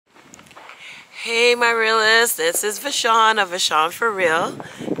Hey my realists, this is Vishaun of Vishaun for Real.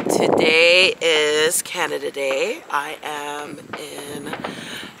 Today is Canada Day. I am in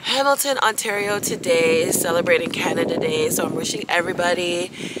Hamilton, Ontario today celebrating Canada Day. So I'm wishing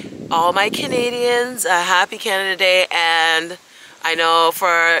everybody, all my Canadians, a happy Canada Day. And I know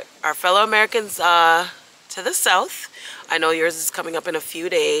for our fellow Americans to the south, I know yours is coming up in a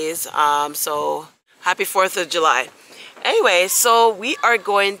few days. So happy 4th of July. Anyway, so we are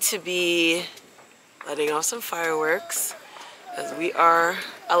going to be letting off some fireworks as we are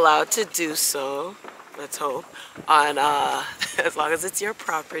allowed to do so, let's hope, on as long as it's your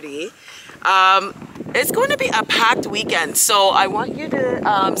property. It's going to be a packed weekend, so I want you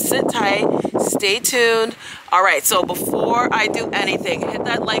to sit tight, stay tuned. All right, so before I do anything, hit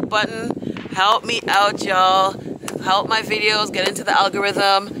that like button, help me out, y'all. Help my videos get into the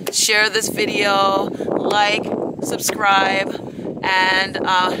algorithm. Share this video, like, subscribe, and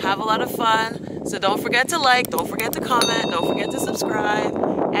have a lot of fun. So don't forget to like, don't forget to comment, don't forget to subscribe,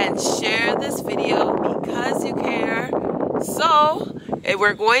 and share this video because you care. So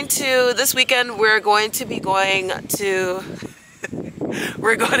this weekend we're going to be going to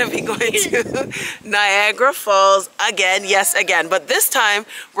Niagara Falls again, yes again, but this time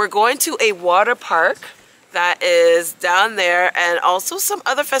we're going to a water park that is down there and also some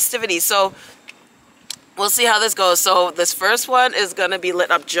other festivities. So we'll see how this goes. So this first one is gonna be lit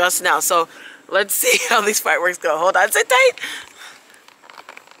up just now. So let's see how these fireworks go. Hold on, sit tight.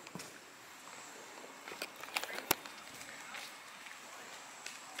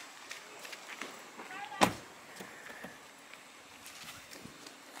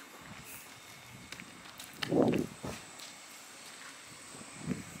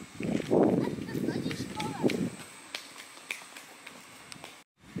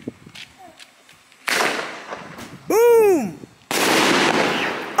 Boom!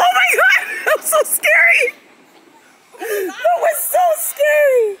 Oh my god, that was so scary! That was so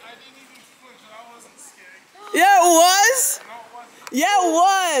scary! I didn't even flinch, that wasn't scary. Yeah, it was! No, it wasn't. Yeah, it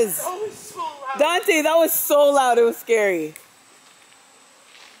was! That was so loud. Dante, that was so loud, it was scary.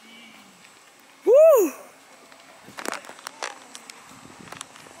 Woo!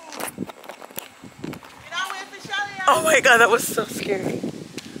 Oh my god, that was so scary.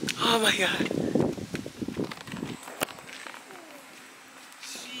 Oh my god.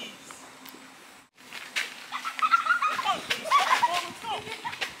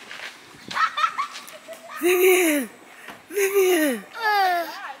 Vivian! Vivian!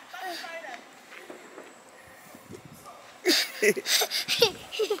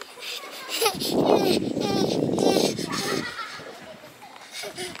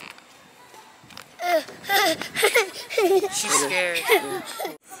 She's scared.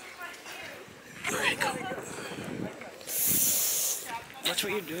 Alright, go. Watch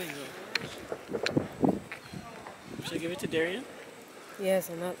what you're doing though. Should I give it to Darian? Yes,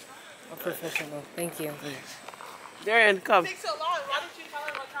 I'm not a professional. Thank you. Thanks. Darian, come. It takes so long. Why didn't you tell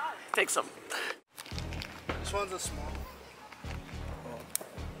her what time? Take some. This one's a small.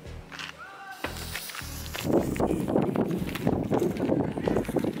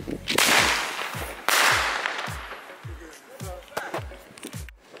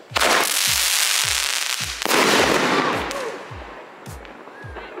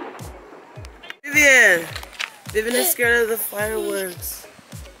 Vivian! Vivian is scared of the fireworks.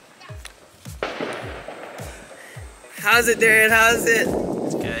 How's it, Darian? How's it?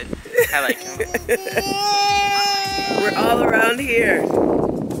 It's good. I like it. We're all around here.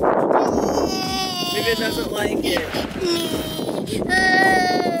 Vivian doesn't like it.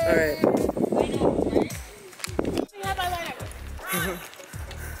 Alright.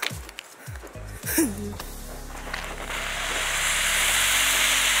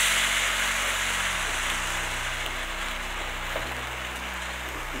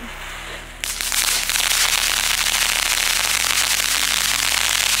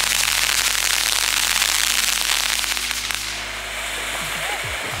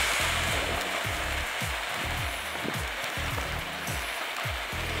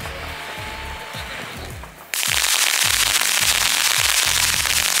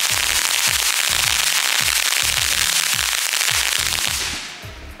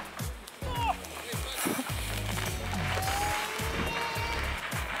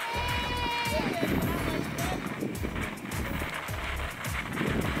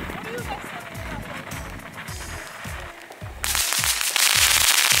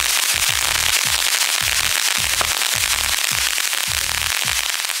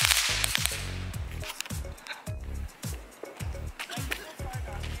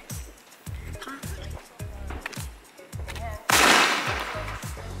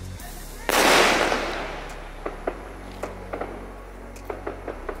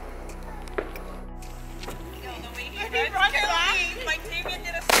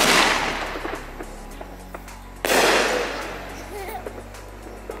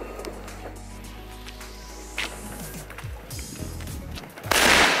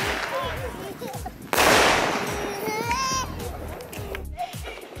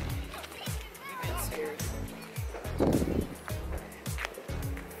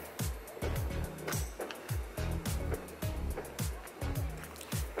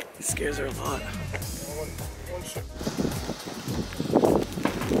 It scares her a lot.